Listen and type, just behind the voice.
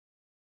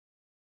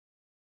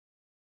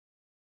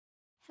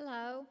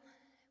Hello,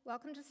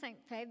 welcome to St.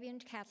 Fabian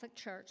Catholic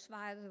Church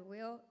via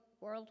the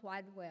World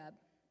Wide Web.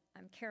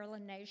 I'm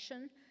Carolyn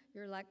Nation,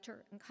 your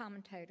lector and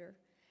commentator.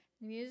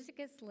 The music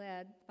is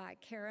led by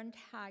Karen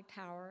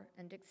Hightower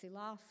and Dixie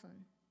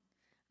Lawson.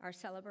 Our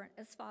celebrant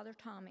is Father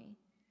Tommy.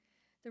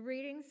 The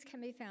readings can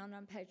be found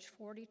on page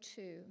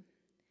 42.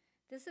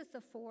 This is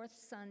the fourth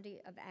Sunday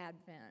of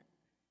Advent.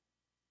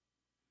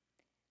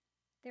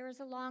 There is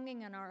a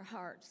longing in our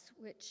hearts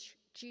which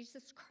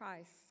Jesus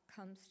Christ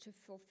comes to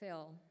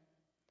fulfill.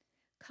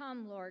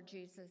 Come, Lord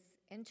Jesus,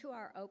 into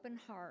our open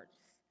hearts,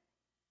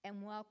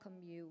 and welcome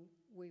you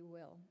we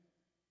will.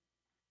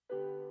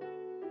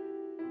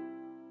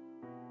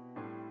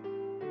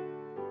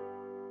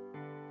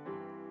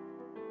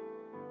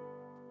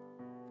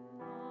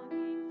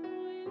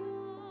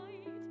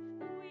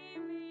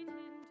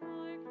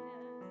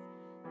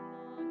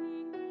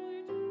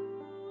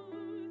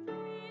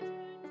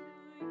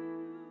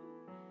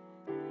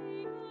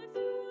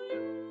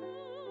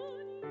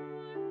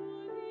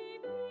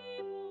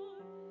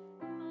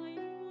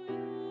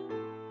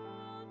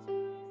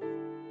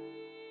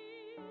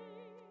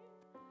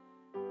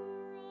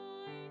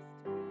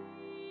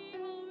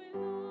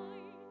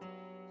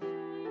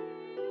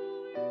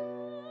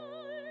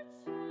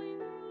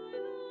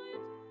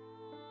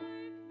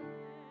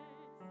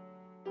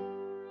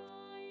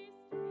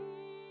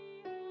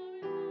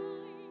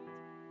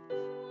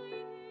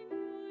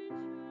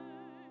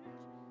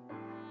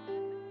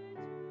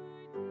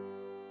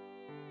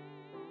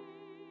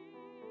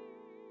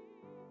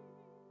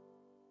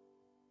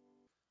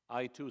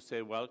 I too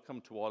say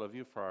welcome to all of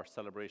you for our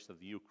celebration of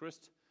the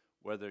Eucharist,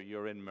 whether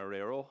you're in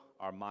Marrero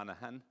or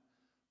Monaghan,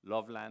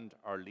 Loveland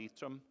or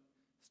Leitrim,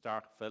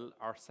 Starkville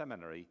or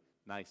Seminary.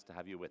 Nice to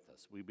have you with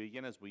us. We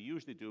begin as we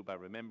usually do by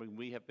remembering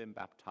we have been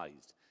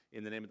baptized.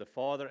 In the name of the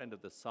Father, and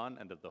of the Son,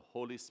 and of the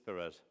Holy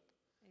Spirit.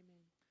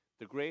 Amen.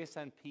 The grace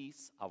and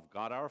peace of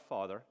God our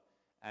Father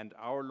and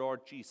our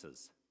Lord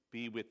Jesus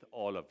be with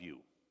all of you.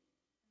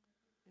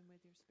 And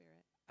with your spirit.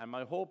 And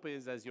my hope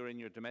is, as you're in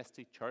your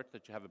domestic church,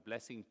 that you have a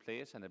blessing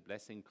plate and a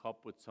blessing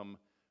cup with some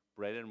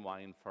bread and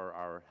wine for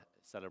our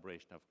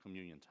celebration of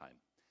communion time.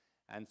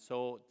 And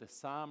so the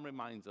psalm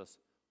reminds us,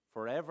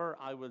 forever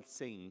I will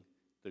sing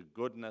the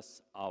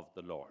goodness of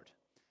the Lord.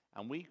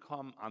 And we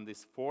come on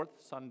this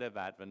fourth Sunday of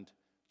Advent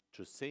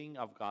to sing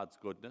of God's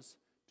goodness,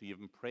 to give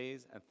him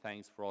praise and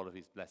thanks for all of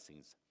his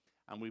blessings.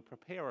 And we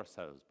prepare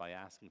ourselves by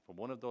asking for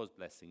one of those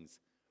blessings,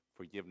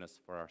 forgiveness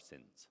for our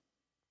sins.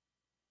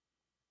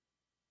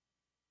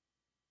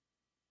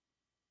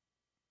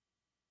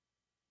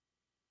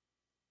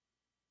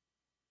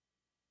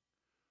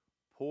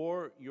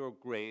 Pour your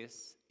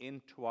grace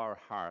into our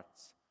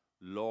hearts,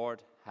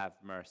 Lord, have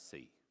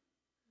mercy.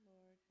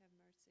 Lord, have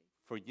mercy.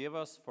 Forgive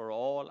us for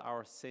all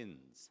our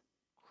sins.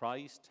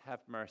 Christ,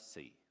 have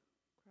mercy.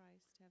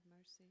 Christ, have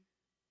mercy.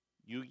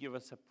 You give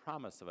us a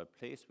promise of a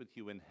place with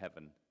you in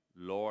heaven.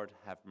 Lord,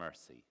 have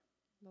mercy.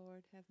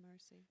 Lord, have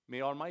mercy. May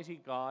Almighty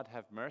God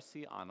have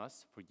mercy on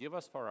us, forgive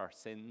us for our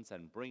sins,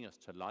 and bring us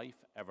to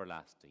life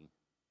everlasting.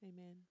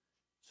 Amen.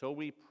 So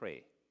we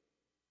pray.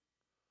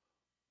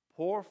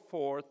 Pour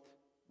forth,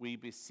 we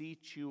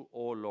beseech you,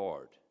 O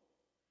Lord,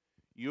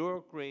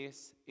 your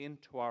grace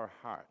into our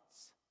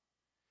hearts,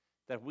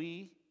 that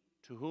we,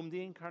 to whom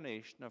the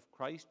incarnation of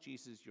Christ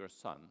Jesus, your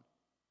Son,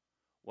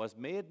 was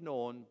made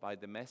known by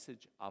the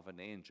message of an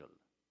angel,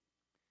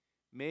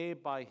 may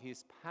by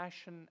his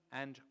passion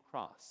and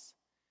cross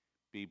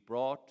be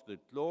brought to the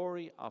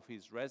glory of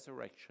his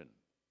resurrection,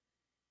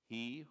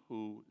 he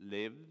who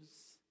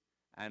lives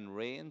and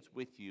reigns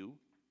with you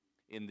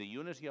in the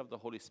unity of the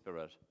Holy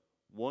Spirit,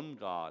 one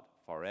God,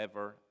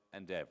 forever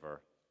and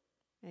ever.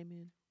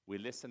 Amen. We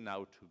listen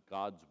now to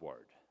God's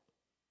word.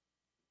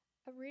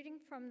 A reading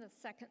from the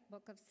second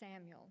book of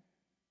Samuel.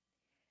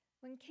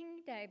 When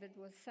King David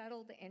was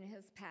settled in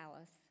his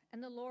palace,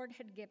 and the Lord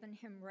had given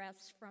him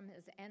rest from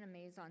his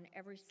enemies on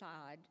every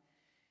side,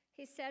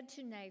 he said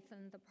to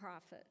Nathan the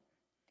prophet,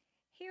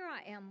 "Here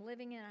I am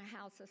living in a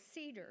house of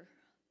cedar,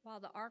 while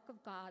the ark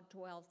of God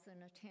dwells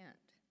in a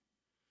tent."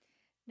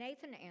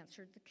 Nathan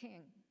answered the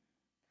king,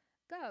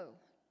 "Go,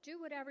 do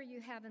whatever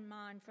you have in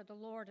mind, for the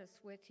Lord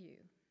is with you."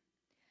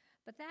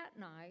 But that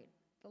night,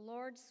 the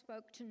Lord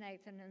spoke to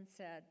Nathan and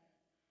said,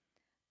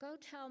 "Go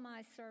tell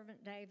my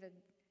servant David,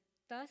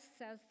 thus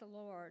says the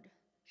Lord,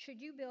 should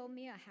you build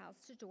me a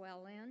house to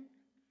dwell in?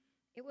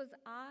 It was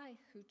I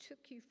who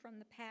took you from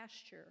the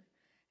pasture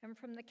and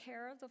from the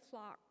care of the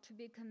flock to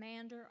be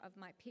commander of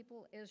my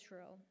people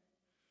Israel.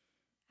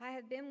 I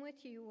have been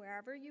with you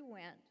wherever you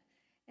went,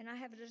 and I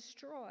have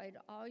destroyed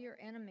all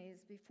your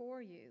enemies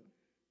before you.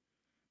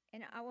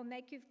 And I will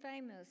make you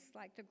famous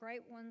like the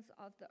great ones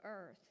of the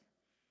earth.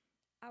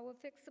 I will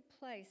fix a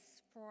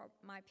place for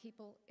my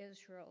people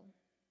Israel.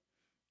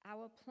 I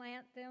will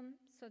plant them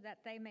so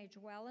that they may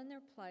dwell in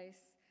their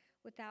place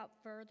without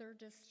further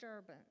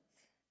disturbance.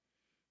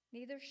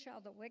 Neither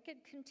shall the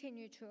wicked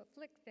continue to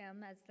afflict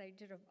them as they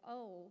did of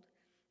old,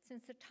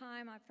 since the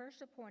time I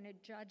first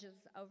appointed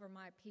judges over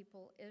my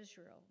people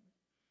Israel.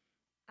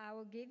 I will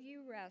will give you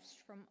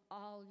rest from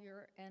all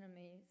your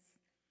enemies.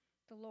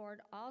 The Lord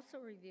also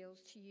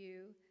reveals to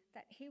you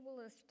that he will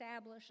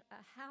establish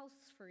a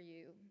house for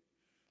you.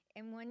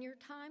 And when your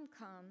time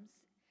comes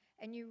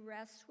and you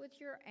rest with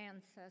your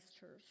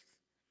ancestors,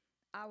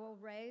 I will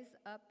raise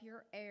up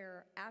your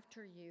heir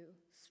after you,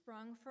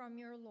 sprung from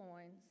your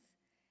loins,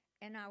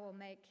 and I will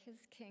make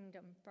his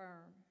kingdom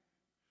firm.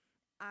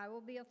 I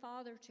will be a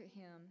father to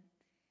him,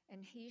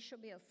 and he shall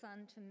be a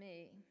son to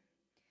me.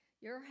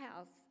 Your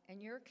house and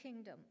your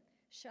kingdom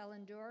shall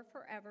endure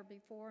forever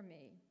before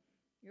me.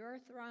 Your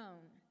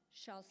throne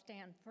shall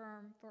stand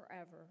firm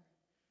forever.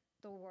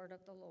 The word of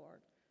the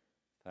Lord.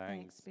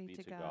 Thanks be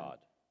to God.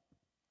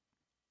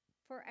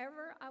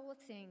 Forever I will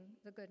sing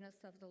the goodness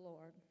of the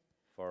Lord.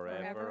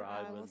 Forever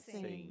I will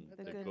sing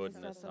the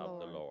goodness of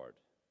the Lord.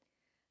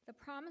 The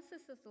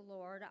promises of the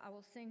Lord I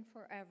will sing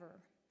forever.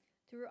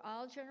 Through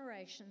all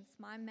generations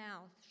my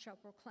mouth shall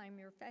proclaim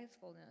your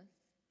faithfulness.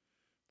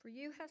 For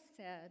you have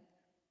said,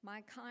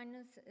 my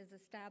kindness is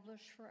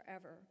established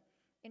forever.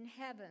 In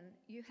heaven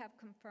you have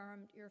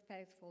confirmed your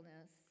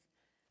faithfulness.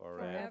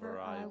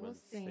 Forever I will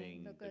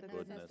sing the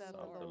goodness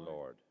of the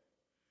Lord.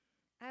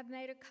 I have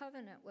made a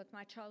covenant with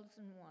my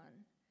chosen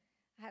one.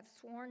 I have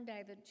sworn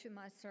David to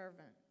my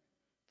servant.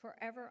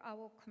 Forever I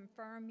will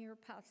confirm your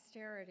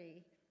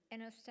posterity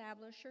and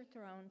establish your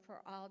throne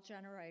for all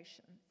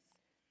generations.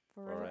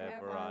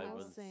 Forever I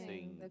will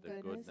sing the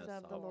goodness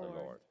of the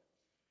Lord.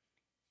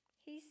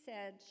 He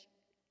said,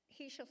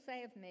 he shall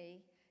say of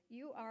me,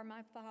 you are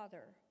my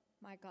Father,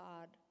 my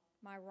God,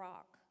 my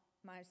rock,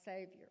 my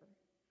Savior.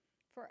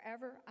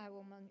 Forever I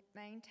will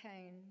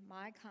maintain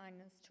my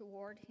kindness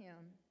toward him,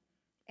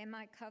 and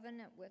my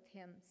covenant with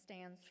him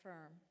stands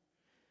firm.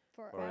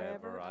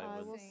 Forever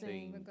I will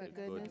sing the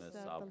goodness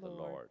of the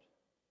Lord.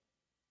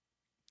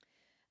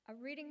 A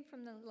reading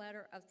from the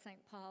letter of St.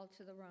 Paul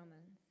to the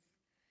Romans.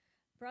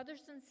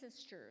 Brothers and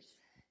sisters,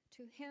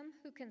 to him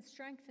who can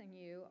strengthen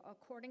you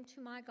according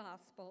to my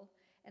gospel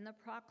and the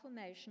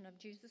proclamation of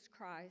Jesus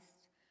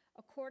Christ,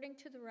 according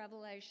to the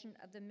revelation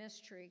of the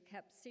mystery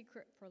kept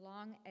secret for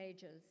long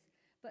ages,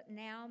 but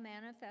now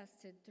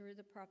manifested through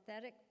the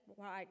prophetic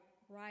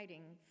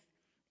writings,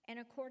 and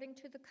according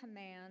to the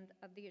command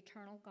of the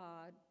eternal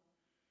God,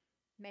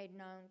 made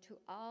known to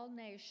all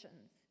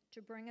nations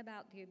to bring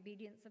about the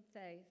obedience of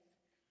faith,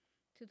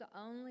 to the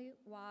only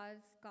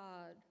wise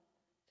God,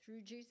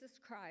 through Jesus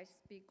Christ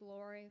be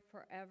glory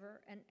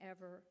forever and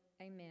ever.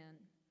 Amen.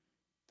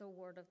 The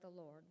word of the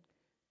Lord.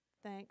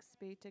 Thanks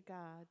be to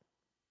God.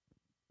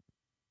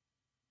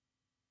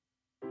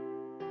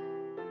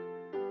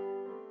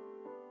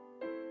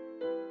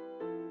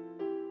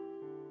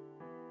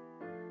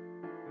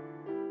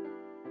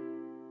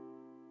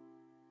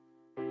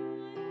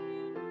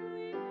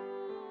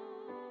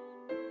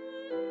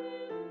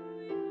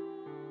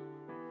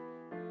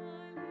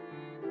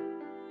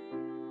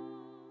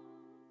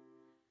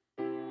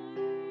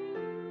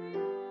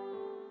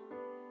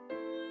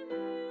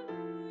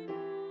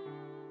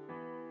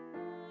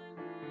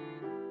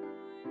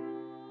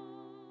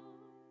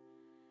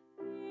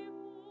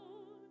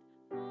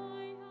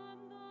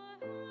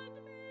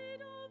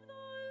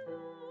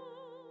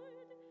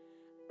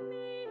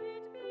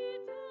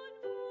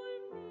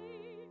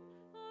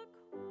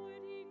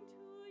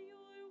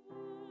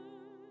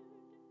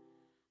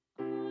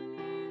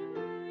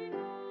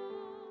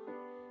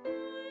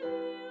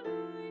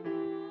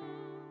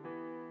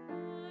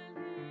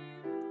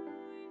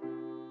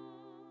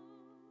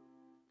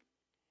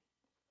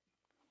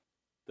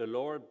 The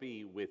Lord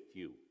be with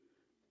you.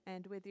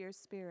 And with your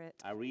spirit.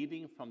 A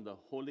reading from the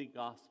Holy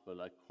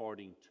Gospel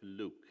according to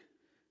Luke.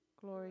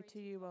 Glory to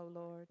you, O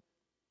Lord.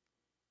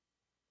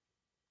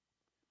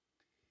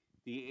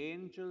 The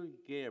angel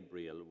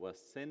Gabriel was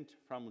sent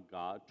from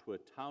God to a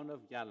town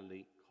of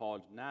Galilee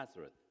called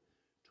Nazareth,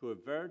 to a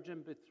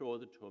virgin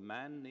betrothed to a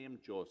man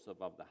named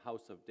Joseph of the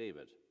house of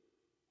David.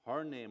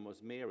 Her name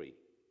was Mary.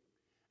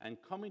 And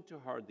coming to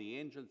her, the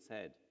angel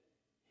said,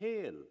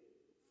 Hail,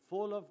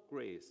 full of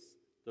grace,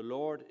 the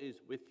Lord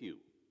is with you.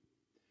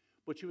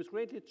 But she was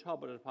greatly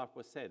troubled at what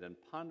was said, and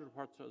pondered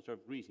what sort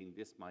of greeting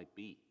this might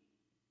be.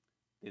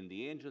 Then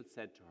the angel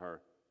said to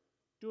her,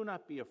 Do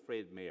not be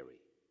afraid, Mary,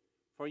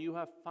 for you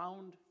have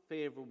found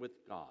favor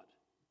with God.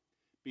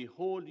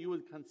 Behold, you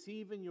will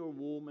conceive in your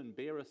womb and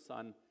bear a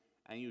son,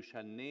 and you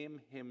shall name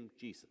him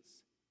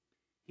Jesus.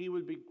 He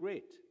will be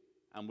great,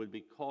 and will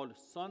be called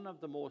Son of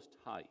the Most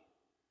High.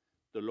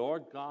 The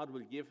Lord God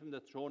will give him the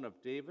throne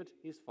of David,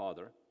 his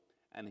father,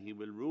 and he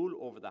will rule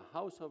over the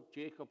house of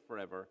Jacob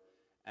forever,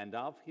 and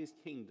of his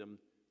kingdom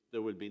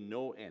there will be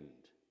no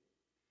end.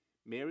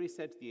 Mary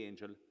said to the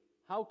angel,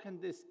 How can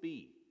this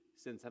be,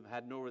 since I've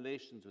had no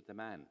relations with a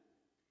man?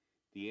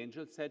 The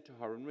angel said to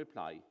her in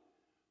reply,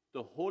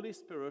 The Holy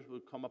Spirit will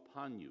come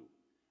upon you,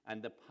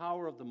 and the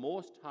power of the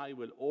Most High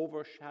will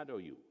overshadow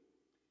you.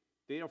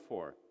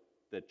 Therefore,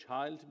 the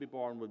child to be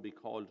born will be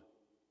called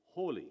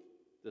Holy,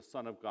 the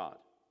Son of God.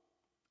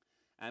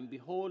 And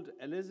behold,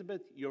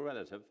 Elizabeth, your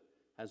relative,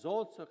 has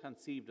also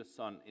conceived a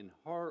son in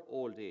her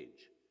old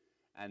age,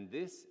 and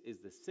this is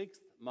the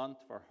 6th month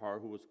for her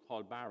who was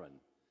called barren,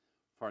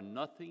 for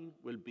nothing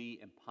will be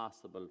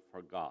impossible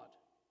for God.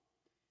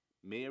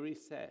 Mary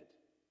said,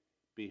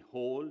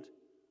 Behold,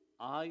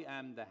 I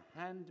am the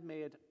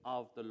handmaid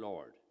of the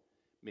Lord.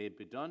 May it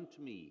be done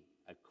to me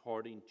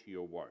according to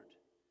your word.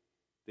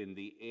 Then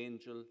the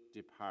angel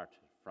departed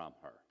from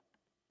her.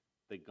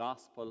 The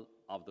Gospel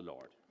of the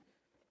Lord.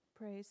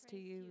 Praise to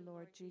you,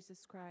 Lord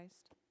Jesus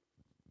Christ.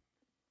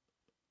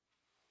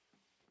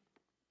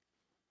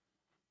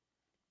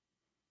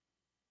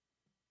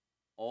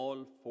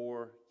 All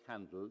 4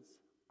 candles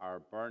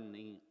are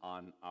burning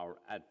on our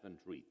Advent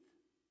wreath.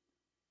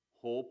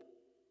 Hope,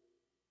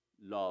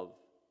 love,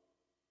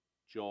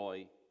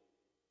 joy,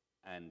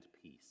 and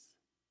peace.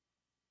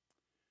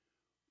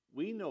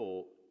 We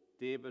know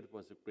David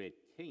was a great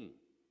king.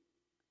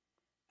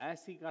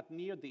 As he got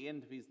near the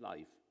end of his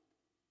life,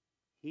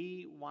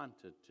 he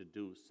wanted to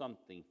do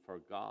something for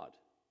God.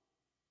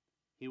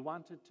 He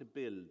wanted to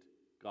build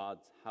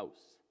God's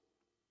house.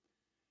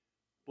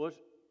 But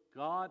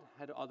God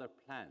had other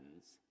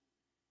plans,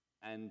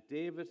 and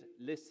David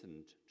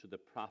listened to the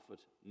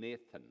prophet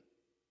Nathan.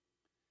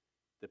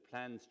 The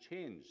plans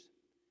changed.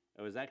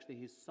 It was actually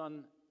his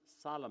son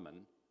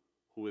Solomon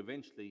who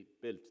eventually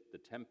built the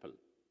temple.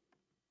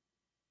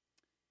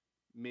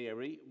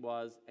 Mary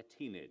was a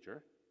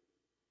teenager.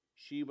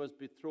 She was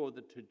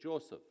betrothed to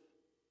Joseph.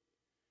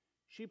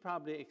 She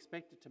probably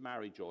expected to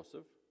marry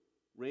Joseph,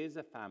 raise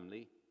a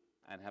family,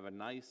 and have a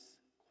nice,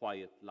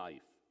 quiet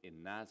life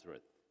in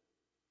Nazareth.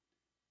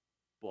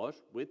 But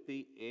with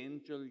the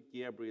angel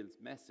Gabriel's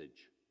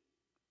message,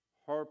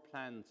 her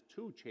plans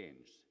too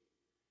changed,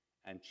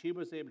 and she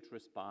was able to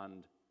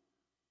respond,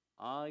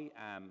 I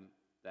am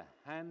the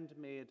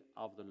handmaid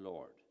of the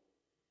Lord.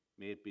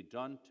 May it be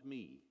done to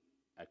me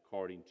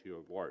according to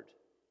your word.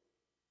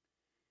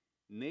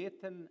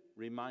 Nathan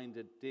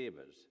reminded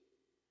David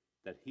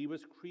that he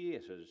was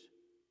created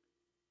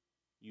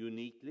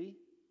uniquely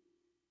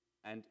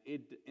and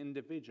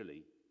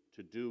individually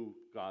to do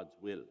God's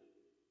will.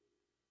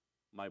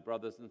 My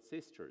brothers and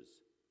sisters,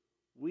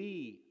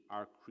 we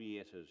are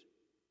created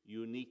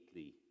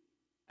uniquely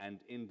and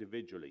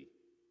individually,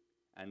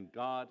 and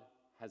God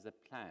has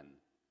a plan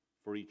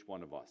for each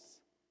one of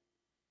us.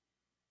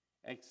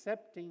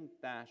 Accepting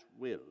that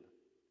will,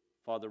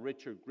 Father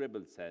Richard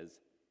Gribble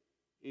says,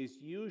 is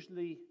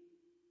usually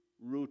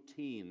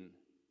routine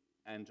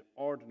and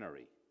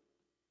ordinary,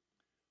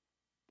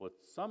 but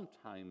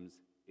sometimes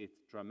it's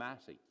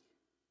dramatic,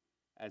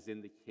 as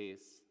in the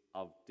case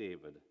of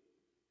David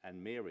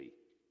and Mary.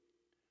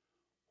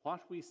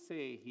 What we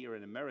say here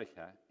in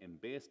America, in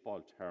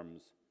baseball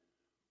terms,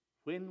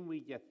 when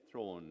we get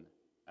thrown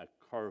a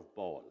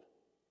curveball.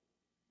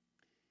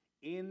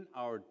 In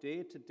our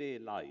day-to-day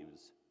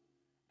lives,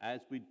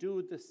 as we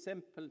do the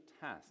simple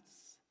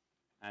tasks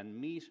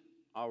and meet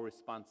our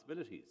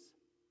responsibilities,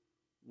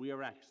 we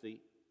are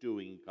actually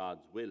doing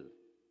God's will.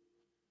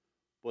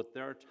 But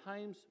there are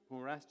times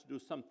when we're asked to do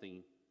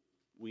something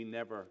we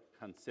never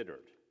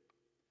considered.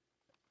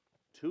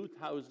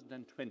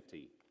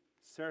 2020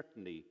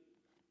 certainly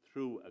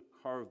threw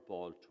a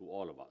curveball to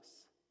all of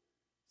us,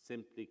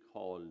 simply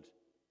called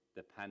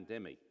the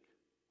pandemic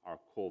or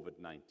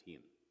COVID-19.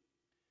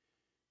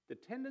 The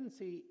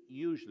tendency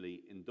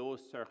usually in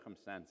those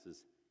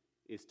circumstances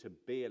is to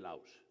bail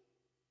out.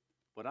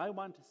 But I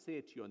want to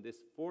say to you on this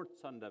 4th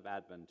Sunday of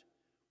Advent,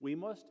 we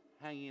must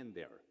hang in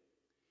there.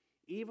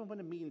 Even when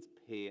it means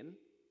pain,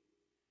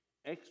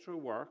 extra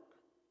work,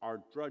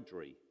 or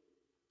drudgery,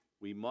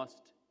 we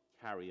must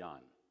carry on.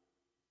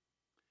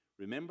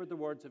 Remember the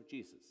words of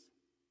Jesus.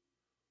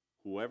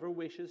 Whoever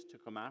wishes to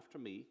come after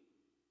me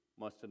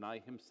must deny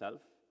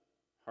himself,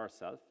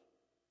 herself,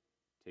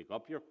 take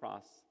up your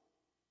cross,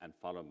 and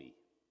follow me.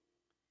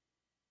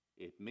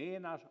 It may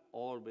not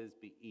always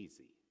be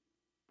easy,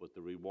 but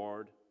the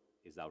reward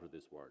is out of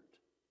this world.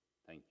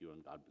 Thank you,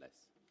 and God bless.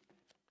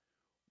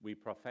 We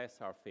profess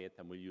our faith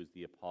and we'll use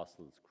the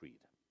Apostles'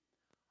 Creed.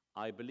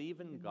 I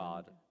believe in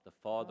God, the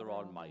Father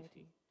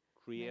Almighty,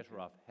 creator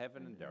of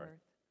heaven and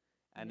earth,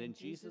 and in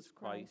Jesus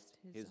Christ,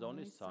 his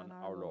only Son,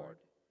 our Lord,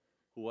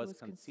 who was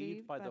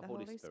conceived by the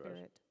Holy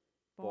Spirit,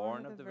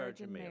 born of the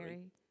Virgin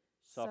Mary,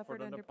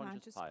 suffered under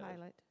Pontius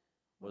Pilate,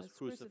 was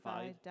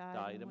crucified,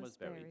 died, and was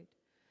buried.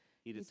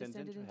 He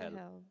descended into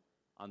hell.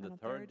 On the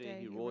 3rd day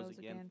he rose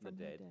again from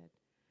the dead.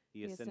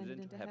 He ascended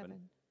into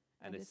heaven,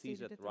 and is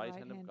seated at the right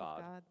hand of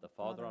God, the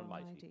Father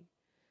Almighty.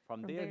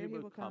 From there he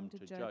will come to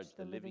judge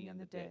the living and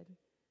the dead.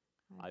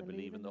 I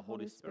believe in the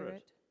Holy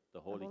Spirit, the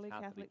Holy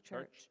Catholic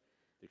Church,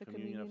 the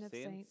communion of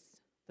saints,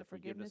 the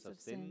forgiveness of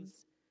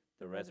sins,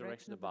 the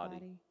resurrection of the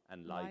body,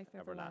 and life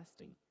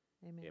everlasting.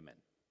 Amen.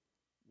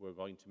 We're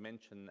going to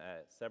mention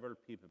several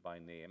people by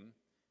name.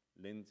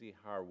 Lindsay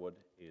Harwood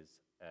is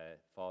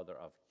father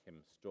of Kim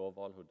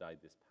Stovall, who died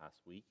this past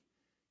week.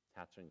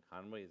 Catherine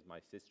Conway is my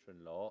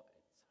sister-in-law.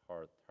 It's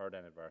her 3rd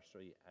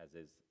anniversary, as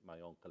is my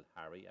uncle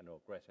Harry. I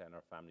know Greta and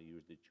her family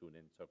usually tune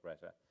in, so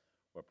Greta,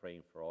 we're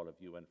praying for all of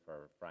you and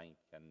for Frank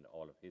and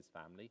all of his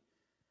family.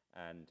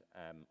 And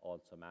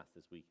also Mass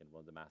this weekend,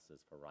 one of the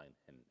Masses for Ryan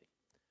Henley.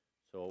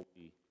 So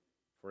we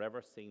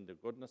forever sing the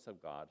goodness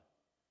of God,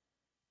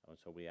 and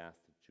so we ask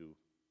that you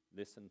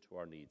listen to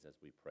our needs as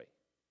we pray.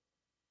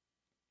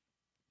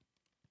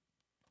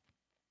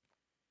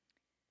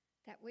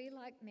 That we,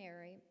 like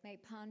Mary, may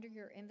ponder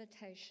your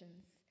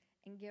invitations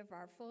and give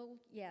our full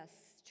yes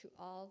to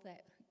all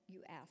that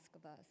you ask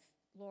of us,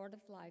 Lord of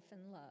life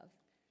and love.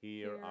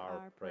 Hear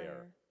our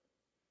prayer.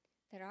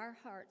 That our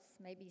hearts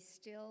may be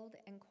stilled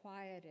and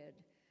quieted,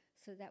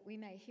 so that we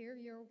may hear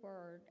your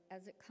word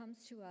as it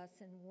comes to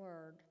us in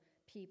word,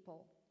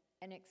 people,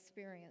 and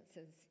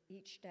experiences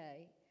each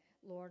day,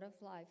 Lord of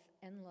life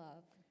and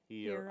love.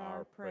 Hear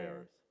our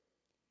prayers.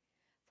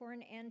 For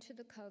an end to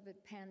the COVID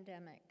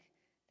pandemic,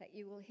 that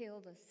you will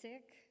heal the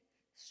sick,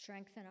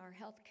 strengthen our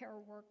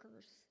healthcare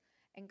workers,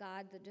 and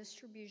guide the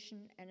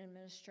distribution and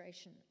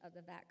administration of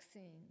the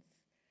vaccines,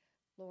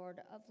 Lord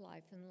of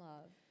life and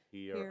love.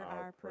 Hear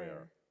our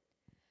prayer.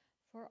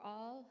 For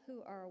all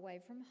who are away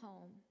from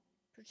home,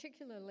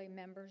 particularly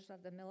members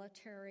of the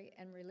military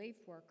and relief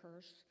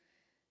workers,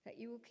 that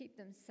you will keep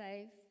them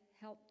safe,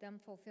 help them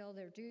fulfill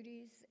their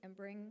duties, and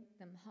bring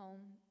them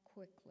home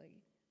quickly,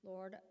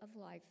 Lord of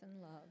life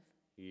and love.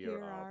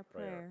 Hear our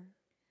prayer.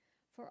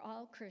 For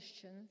all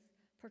Christians,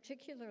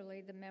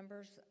 particularly the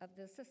members of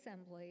this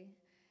assembly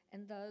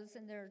and those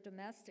in their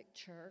domestic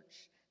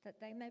church, that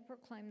they may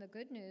proclaim the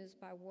good news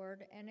by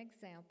word and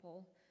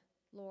example,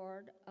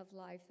 Lord of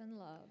life and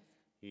love.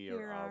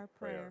 Hear our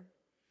prayer.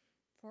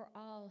 For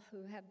all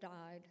who have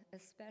died,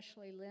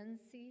 especially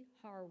Lindsay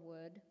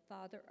Harwood,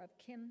 father of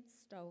Kim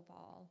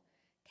Stovall,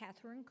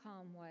 Catherine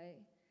Conway,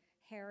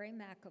 Harry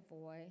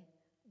McAvoy,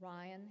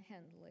 Ryan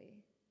Hendley,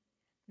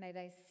 may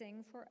they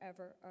sing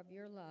forever of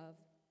your love,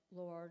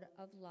 Lord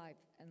of life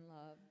and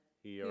love.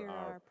 Hear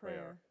our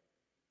prayer.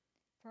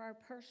 For our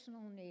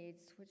personal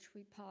needs, which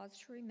we pause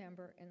to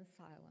remember in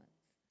silence.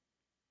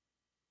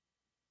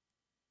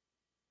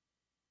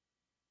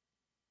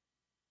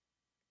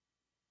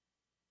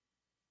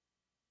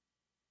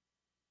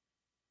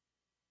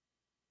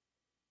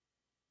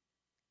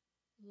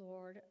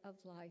 Lord of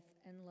life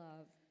and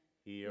love.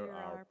 Hear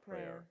our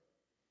prayer.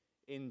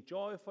 In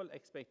joyful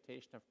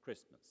expectation of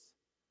Christmas,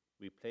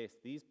 we place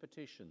these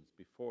petitions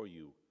before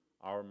you,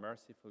 our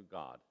merciful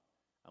God,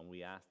 and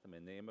we ask them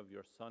in the name of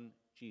your Son,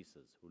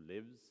 Jesus, who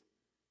lives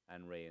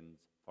and reigns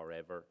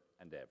forever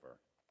and ever.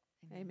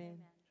 Amen.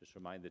 Just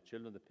remind the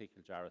children the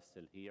pickle jar is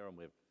still here, and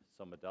we have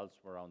some adults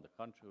from around the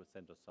country who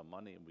sent us some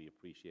money, and we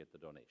appreciate the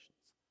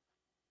donations.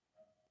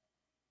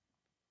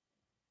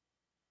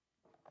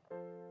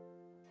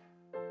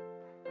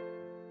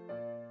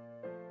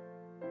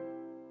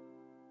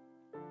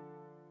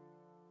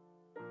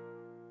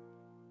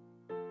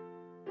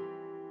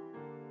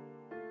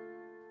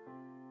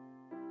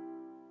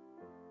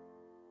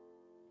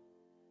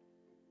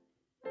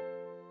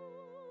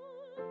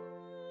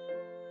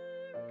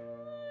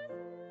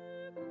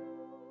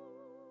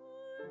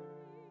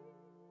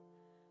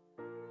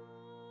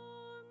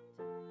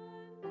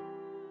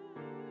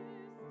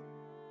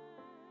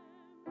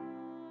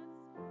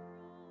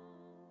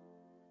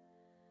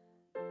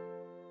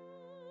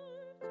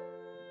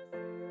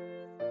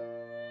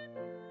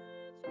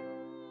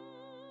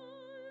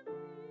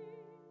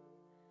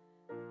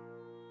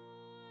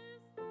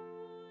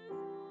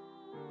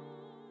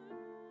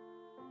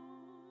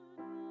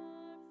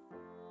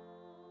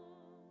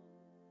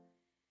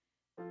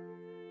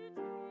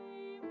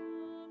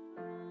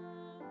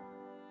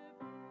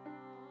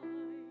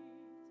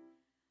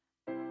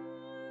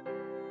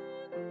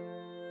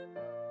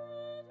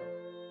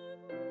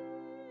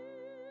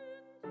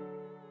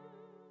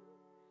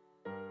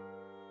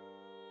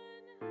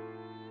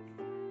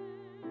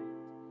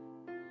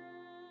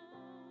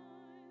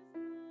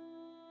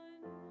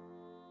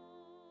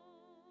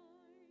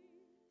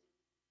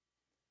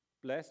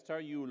 Blessed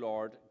are you,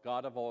 Lord,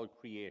 God of all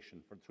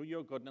creation, for through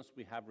your goodness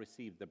we have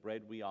received the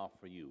bread we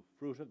offer you,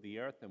 fruit of the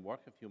earth and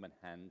work of human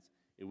hands.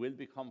 It will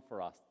become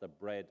for us the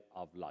bread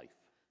of life.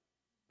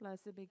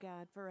 Blessed be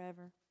God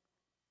forever.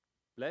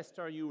 Blessed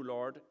are you,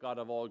 Lord, God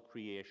of all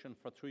creation,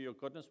 for through your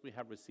goodness we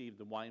have received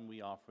the wine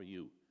we offer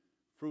you,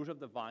 fruit of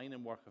the vine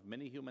and work of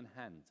many human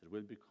hands. It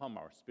will become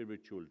our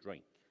spiritual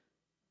drink.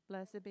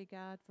 Blessed be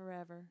God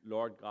forever.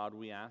 Lord God,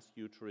 we ask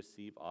you to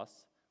receive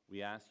us.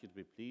 We ask you to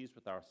be pleased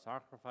with our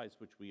sacrifice,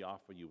 which we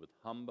offer you with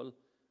humble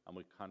and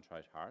with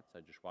contrite hearts.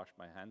 I just washed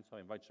my hands, so I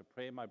invite you to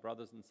pray, my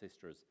brothers and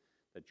sisters,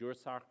 that your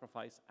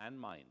sacrifice and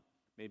mine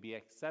may be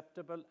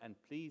acceptable and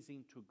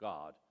pleasing to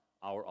God,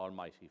 our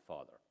Almighty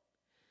Father.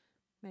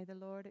 May the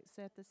Lord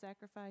accept the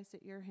sacrifice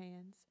at your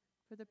hands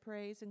for the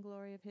praise and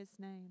glory of his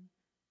name,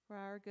 for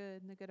our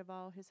good and the good of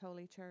all his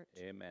holy church.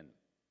 Amen.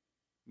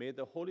 May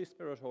the Holy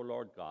Spirit, O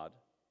Lord God,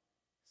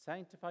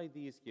 sanctify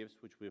these gifts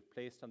which we have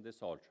placed on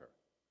this altar,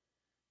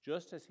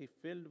 just as he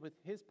filled with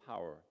his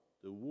power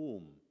the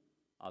womb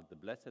of the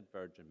Blessed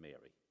Virgin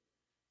Mary.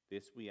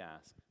 This we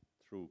ask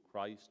through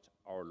Christ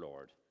our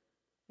Lord.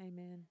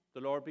 Amen. The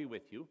Lord be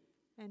with you.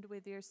 And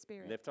with your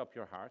spirit. Lift up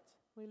your hearts.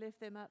 We lift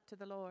them up to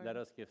the Lord. Let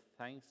us give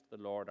thanks to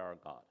the Lord our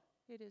God.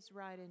 It is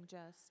right and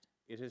just.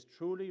 It is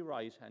truly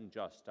right and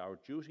just, our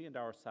duty and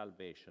our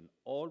salvation,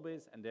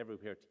 always and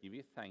everywhere to give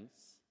you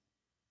thanks,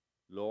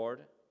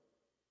 Lord,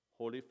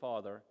 Holy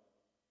Father,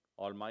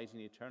 Almighty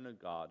and eternal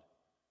God,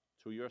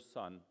 through your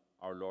Son,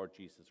 our Lord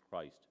Jesus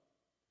Christ.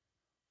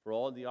 For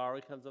all the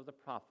oracles of the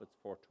prophets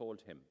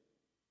foretold him.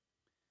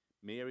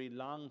 Mary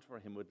longed for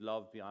him with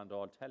love beyond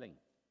all telling.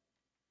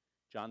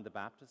 John the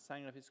Baptist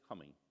sang of his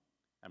coming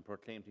and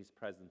proclaimed his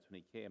presence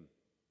when he came.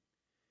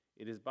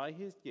 It is by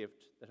his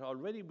gift that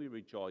already we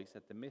rejoice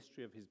at the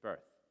mystery of his birth,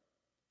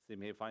 so he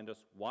may find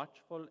us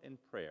watchful in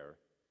prayer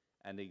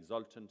and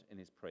exultant in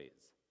his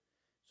praise.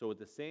 So with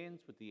the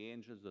saints, with the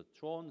angels, the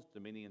thrones,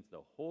 dominions,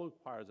 the whole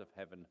choirs of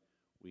heaven,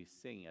 we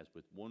sing as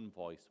with one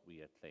voice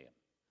we acclaim.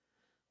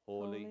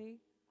 Holy,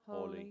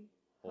 holy,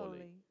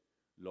 holy,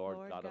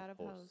 Lord God of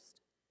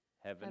hosts,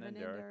 heaven and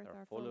earth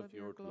are full of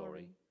your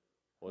glory.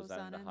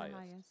 Hosanna in the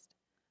highest.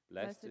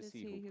 Blessed is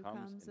he who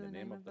comes in the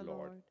name of the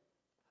Lord.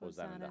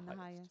 Hosanna in the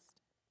highest.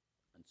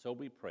 And so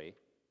we pray.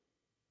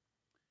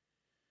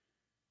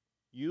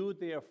 You,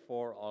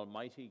 therefore,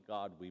 Almighty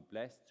God, we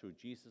bless through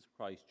Jesus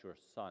Christ, your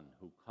Son,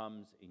 who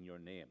comes in your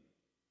name.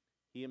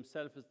 He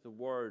himself is the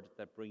word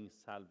that brings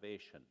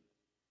salvation,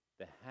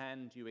 the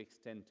hand you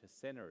extend to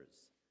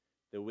sinners,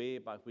 the way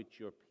by which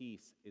your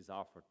peace is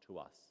offered to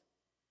us.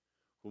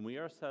 Whom we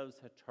ourselves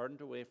had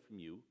turned away from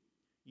you,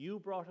 you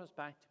brought us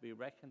back to be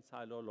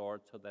reconciled, O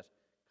Lord, so that,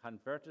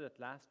 converted at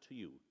last to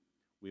you,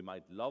 we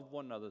might love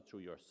one another through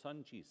your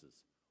Son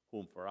Jesus,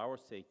 whom for our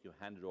sake you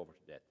handed over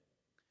to death.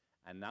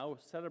 And now,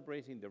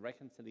 celebrating the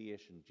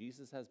reconciliation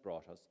Jesus has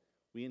brought us,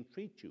 we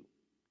entreat you,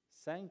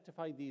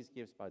 sanctify these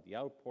gifts by the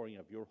outpouring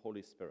of your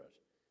Holy Spirit,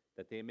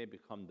 that they may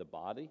become the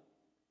body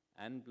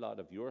and blood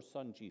of your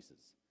Son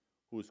Jesus,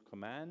 whose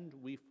command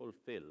we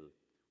fulfill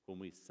when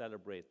we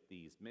celebrate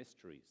these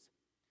mysteries.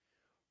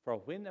 For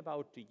when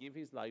about to give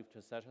his life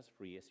to set us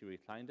free, as he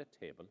reclined at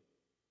table,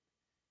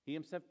 he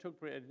himself took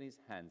bread in his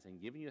hands,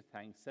 and giving you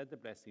thanks, said the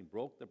blessing,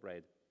 broke the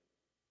bread,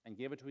 and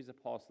gave it to his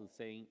apostles,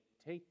 saying,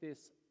 Take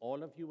this,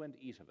 all of you, and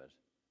eat of it,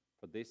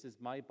 for this is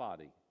my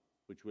body,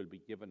 which will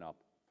be given up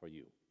for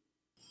you.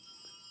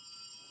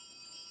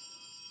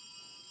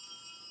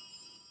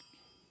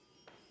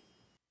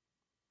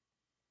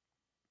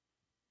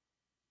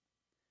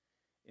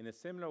 In a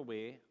similar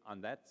way,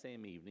 on that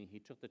same evening, he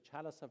took the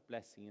chalice of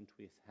blessing into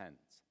his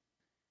hands,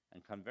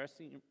 and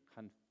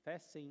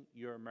confessing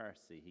your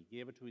mercy, he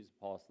gave it to his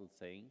apostles,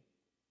 saying,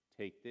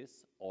 Take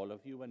this, all of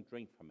you, and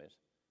drink from it,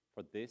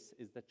 for this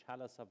is the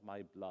chalice of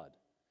my blood,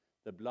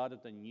 the blood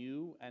of the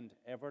new and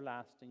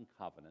everlasting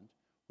covenant,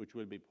 which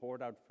will be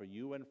poured out for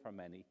you and for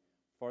many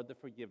for the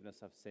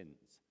forgiveness of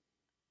sins.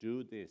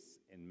 Do this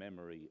in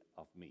memory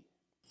of me.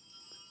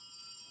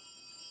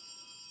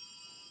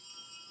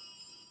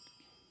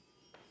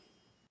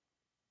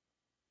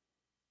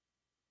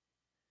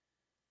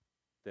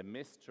 The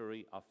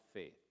mystery of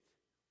faith.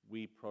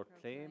 We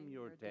proclaim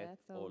your death,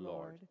 O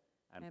Lord,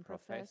 and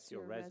profess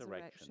your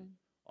resurrection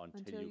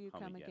until you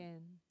come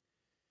again.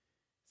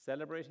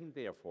 Celebrating,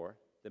 therefore,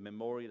 the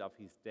memorial of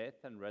his death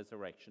and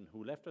resurrection,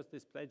 who left us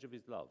this pledge of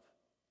his love,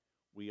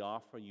 we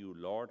offer you,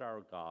 Lord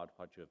our God,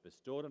 what you have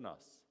bestowed on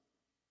us,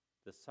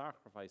 the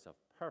sacrifice of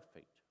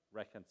perfect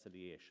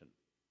reconciliation.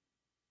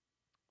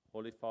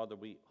 Holy Father,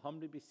 we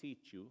humbly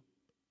beseech you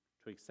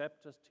to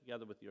accept us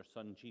together with your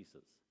Son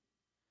Jesus,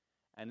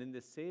 and in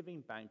this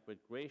saving banquet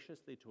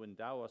graciously to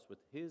endow us with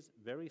his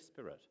very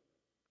Spirit,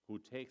 who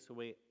takes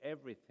away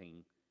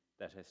everything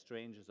that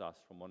estranges us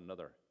from one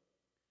another.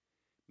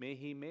 May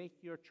he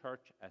make your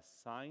church a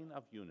sign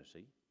of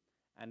unity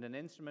and an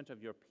instrument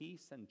of your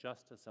peace and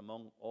justice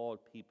among all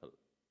people.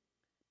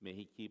 May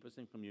he keep us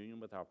in communion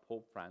with our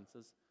Pope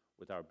Francis,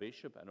 with our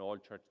bishop and all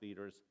church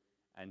leaders,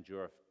 and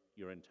your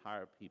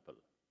entire people.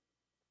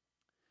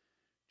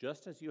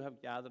 Just as you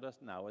have gathered us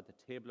now at the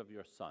table of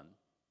your Son,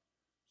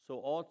 so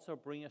also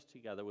bring us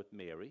together with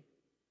Mary,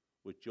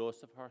 with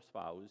Joseph her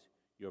spouse,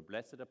 your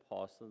blessed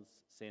apostles,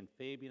 St.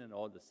 Fabian and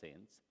all the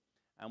saints,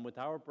 and with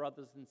our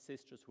brothers and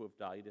sisters who have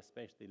died,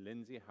 especially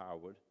Lindsay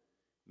Harwood,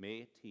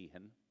 May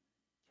Tehan,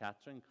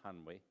 Catherine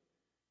Conway,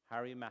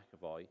 Harry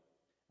McAvoy,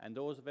 and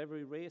those of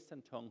every race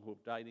and tongue who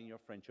have died in your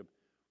friendship.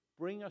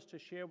 Bring us to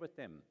share with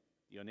them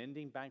the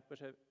unending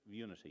banquet of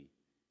unity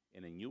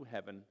in a new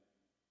heaven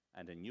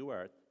and a new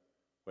earth,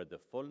 where the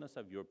fullness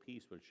of your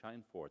peace will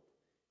shine forth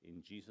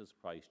in Jesus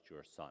Christ,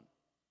 your Son.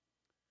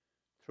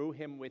 Through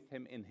him, with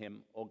him, in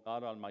him, O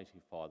God,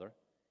 Almighty Father,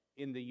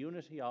 in the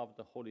unity of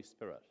the Holy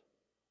Spirit,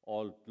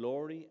 all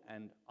glory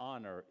and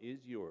honor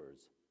is yours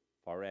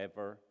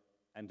forever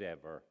and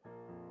ever.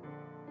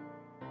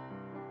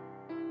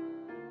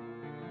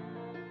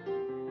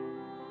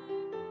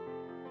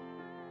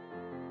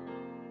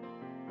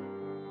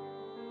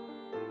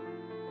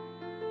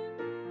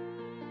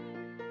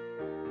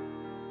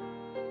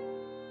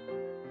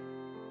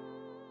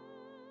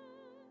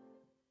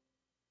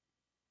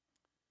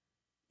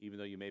 Even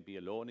though you may be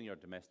alone in your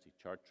domestic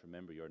church,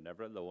 remember you're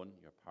never alone.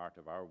 You're part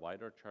of our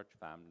wider church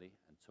family,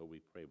 and so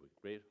we pray with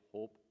great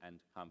hope and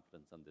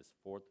confidence on this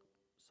fourth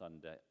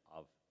Sunday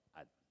of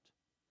Advent.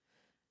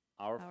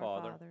 Our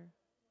Father,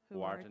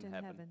 who art in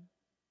heaven,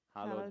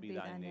 hallowed be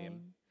thy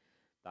name.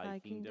 Thy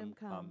kingdom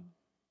come,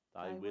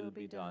 thy will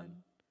be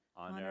done,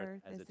 on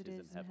earth as it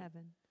is in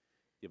heaven.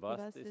 Give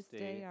us this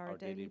day our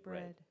daily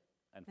bread,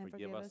 and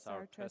forgive us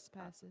our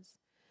trespasses,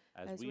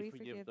 as we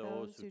forgive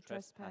those who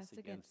trespass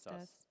against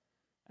us.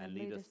 And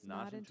lead us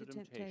not into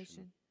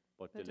temptation,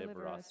 but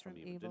deliver us from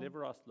evil.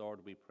 Deliver us, Lord,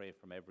 we pray,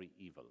 from every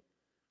evil.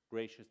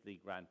 Graciously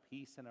grant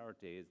peace in our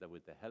days, that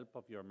with the help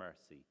of your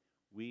mercy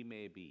we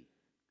may be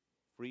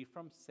free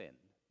from sin,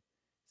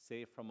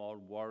 safe from all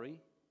worry,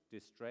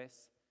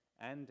 distress,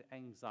 and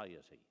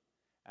anxiety,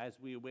 as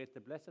we await the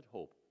blessed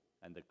hope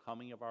and the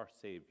coming of our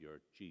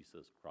Savior,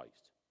 Jesus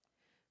Christ.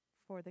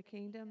 For the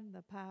kingdom,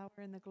 the power,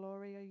 and the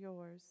glory are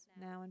yours,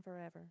 now and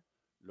forever.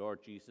 Lord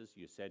Jesus,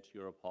 you said to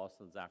your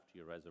apostles after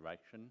your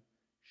resurrection,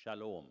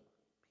 Shalom,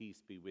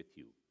 peace be with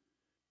you.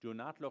 Do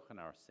not look on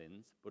our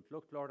sins, but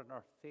look, Lord, on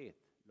our faith.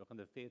 Look on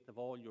the faith of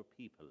all your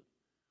people.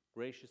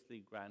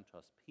 Graciously grant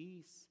us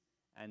peace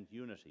and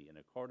unity in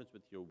accordance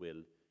with your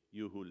will,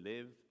 you who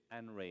live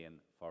and reign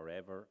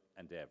forever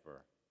and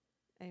ever.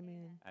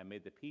 Amen. And may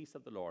the peace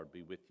of the Lord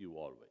be with you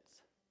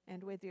always.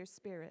 And with your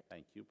spirit.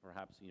 Thank you.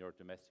 Perhaps in your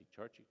domestic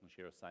church you can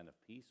share a sign of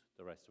peace.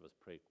 The rest of us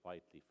pray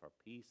quietly for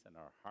peace in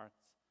our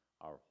hearts,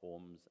 our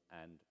homes,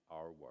 and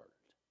our world.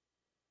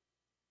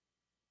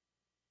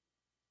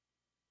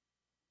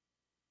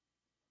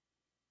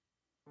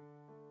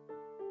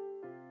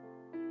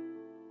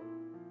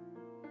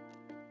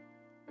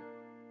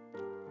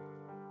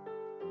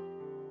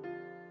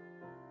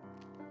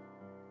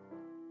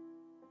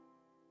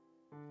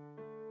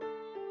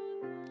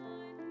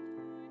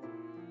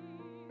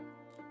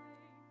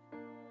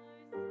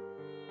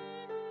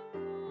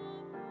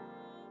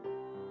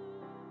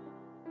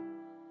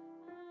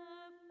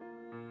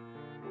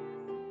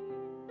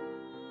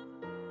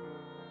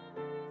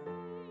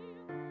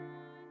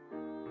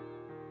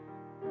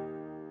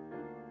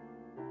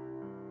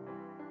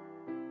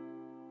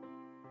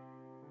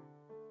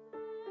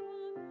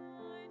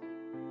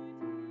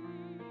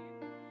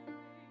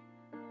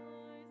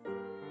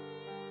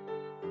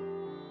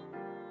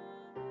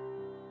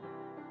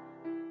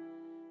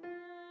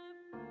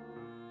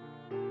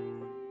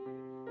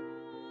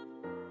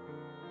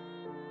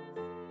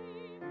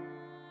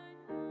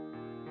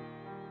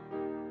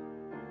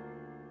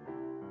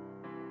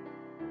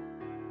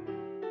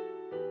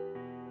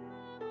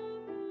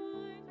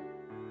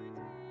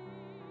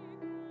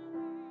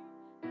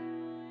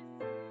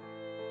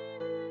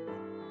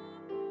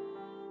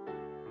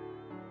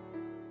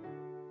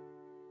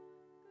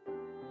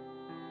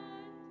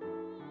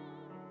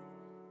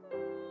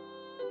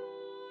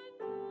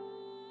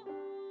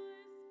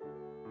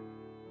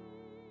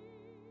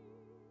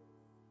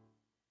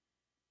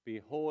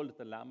 Behold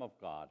the Lamb of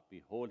God.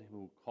 Behold him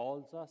who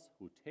calls us,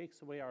 who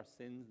takes away our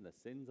sins and the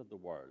sins of the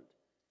world.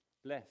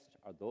 Blessed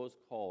are those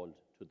called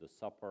to the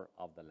supper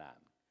of the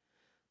Lamb.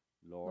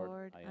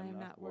 Lord, I am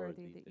not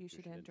worthy that you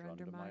should enter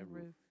under my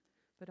roof,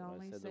 but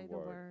only say the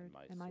word,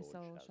 and my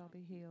soul shall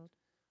be healed.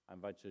 I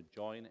invite you to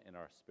join in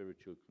our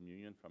spiritual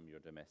communion from your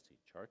domestic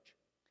church.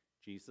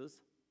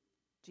 Jesus,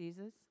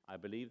 I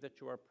believe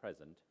that you are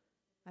present.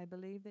 I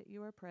believe that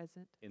you are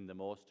present in the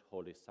most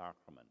holy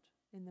sacrament.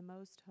 In the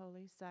most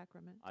holy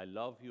sacrament. I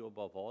love you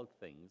above all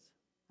things.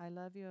 I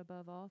love you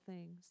above all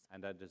things.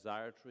 And I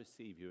desire to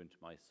receive you into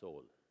my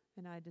soul.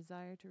 And I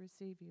desire to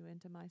receive you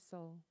into my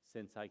soul.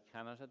 Since I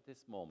cannot at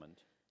this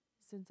moment.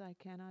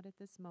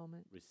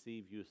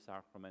 Receive you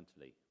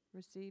sacramentally.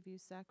 Receive you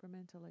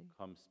sacramentally.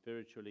 Come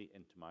spiritually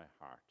into my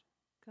heart.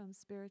 Come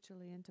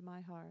spiritually into my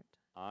heart.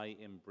 I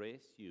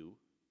embrace you.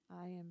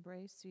 I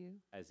embrace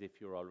you. As if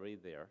you're already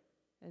there.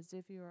 As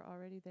if you are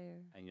already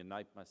there. And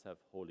unite myself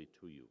wholly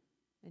to you.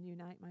 And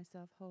unite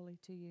myself wholly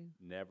to you.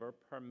 Never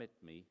permit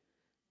me.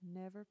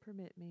 Never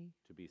permit me.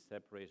 To be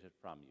separated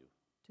from you.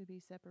 To be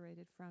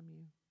separated from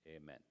you.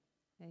 Amen.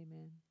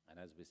 Amen. And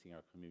as we sing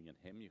our communion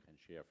hymn, you can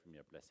share from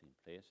your blessing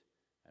plate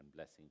and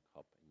blessing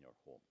cup in your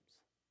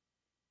homes.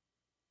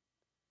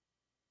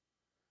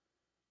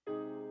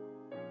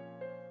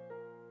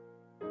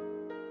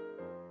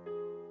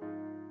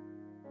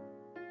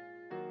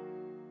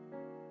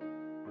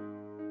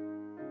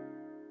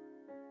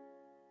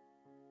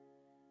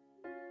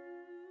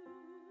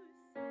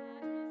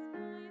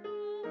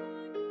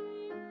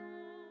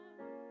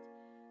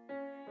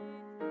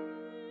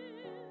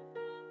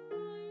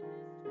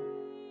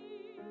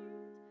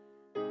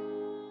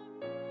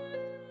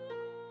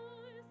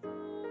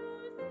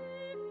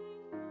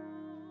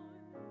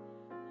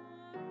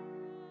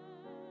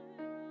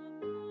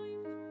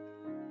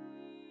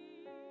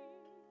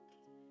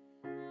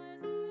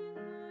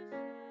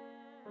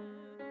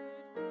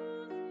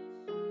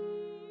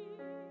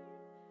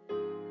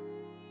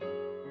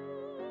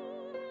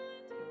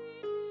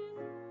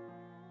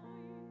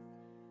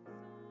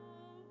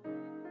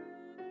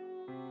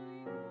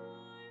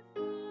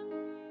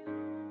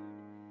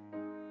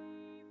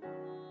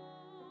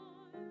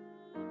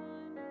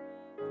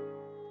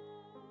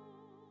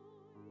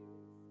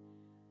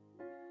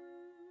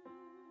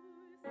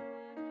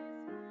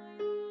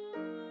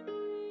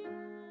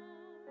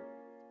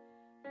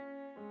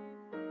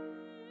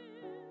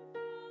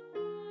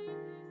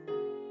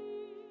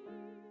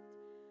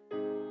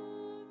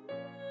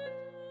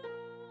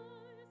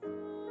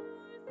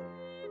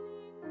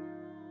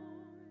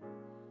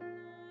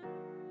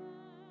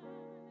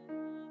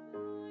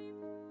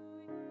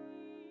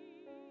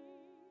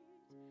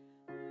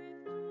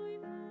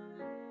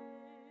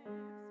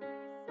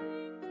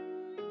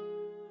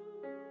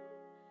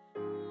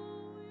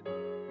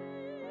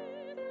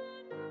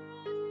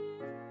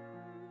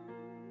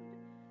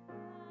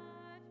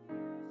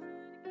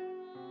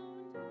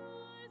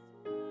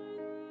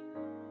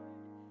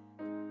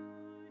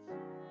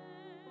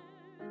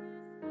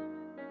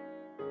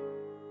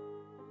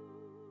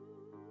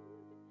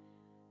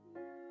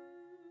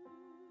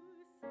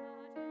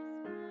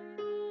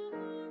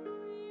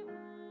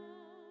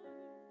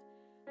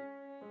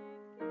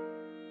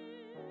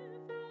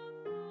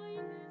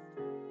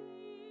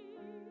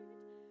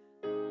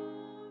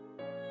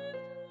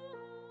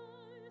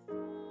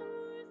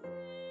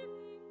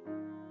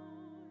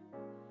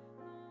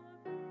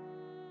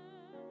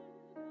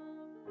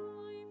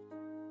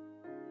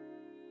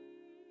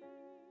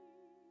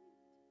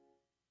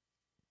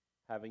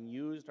 Having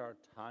used our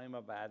time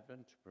of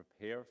Advent to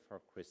prepare for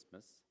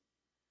Christmas,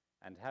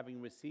 and having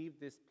received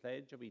this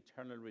pledge of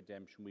eternal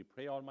redemption, we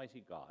pray,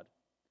 Almighty God,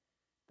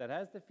 that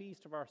as the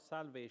feast of our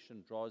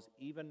salvation draws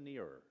even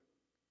nearer,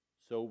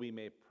 so we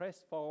may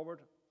press forward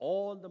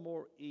all the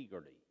more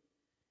eagerly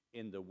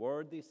in the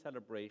worthy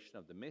celebration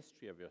of the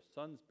mystery of your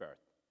Son's birth,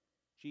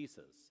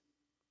 Jesus,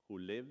 who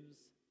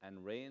lives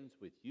and reigns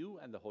with you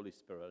and the Holy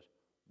Spirit,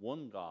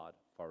 one God,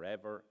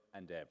 forever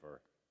and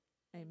ever.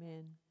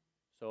 Amen.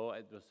 So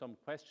there's some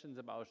questions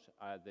about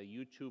the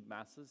YouTube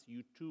masses,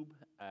 YouTube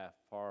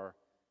for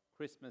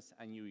Christmas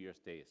and New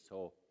Year's Day.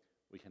 So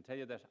we can tell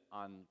you that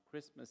on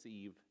Christmas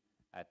Eve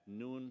at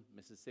noon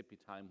Mississippi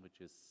time,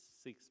 which is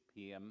 6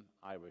 p.m.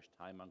 Irish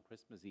time on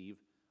Christmas Eve,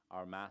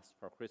 our Mass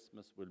for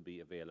Christmas will be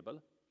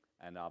available,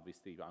 and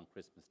obviously on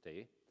Christmas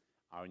Day.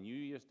 Our New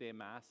Year's Day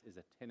Mass is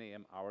at 10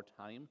 a.m. our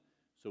time,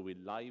 so we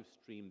live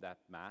stream that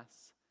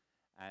Mass.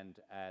 And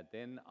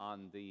then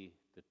on the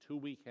 2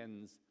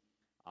 weekends,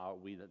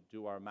 we'll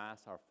do our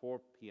Mass, our 4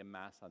 p.m.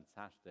 Mass on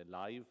Saturday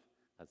live.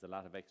 That's a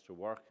lot of extra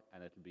work,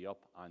 and it'll be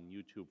up on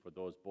YouTube for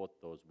both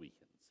those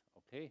weekends.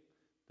 Okay?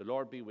 The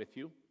Lord be with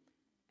you.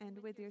 And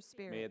with your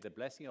spirit. May the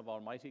blessing of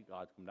Almighty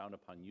God come down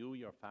upon you,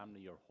 your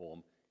family, your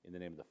home, in the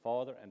name of the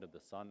Father, and of the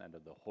Son, and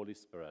of the Holy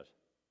Spirit.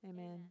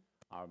 Amen.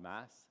 Our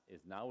Mass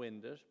is now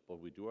ended, but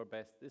we do our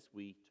best this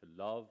week to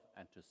love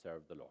and to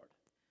serve the Lord.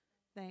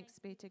 Thanks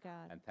be to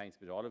God. And thanks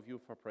be to all of you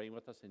for praying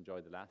with us. Enjoy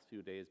the last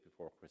few days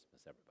before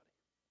Christmas, everybody.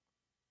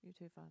 You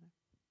too,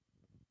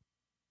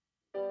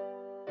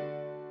 Father.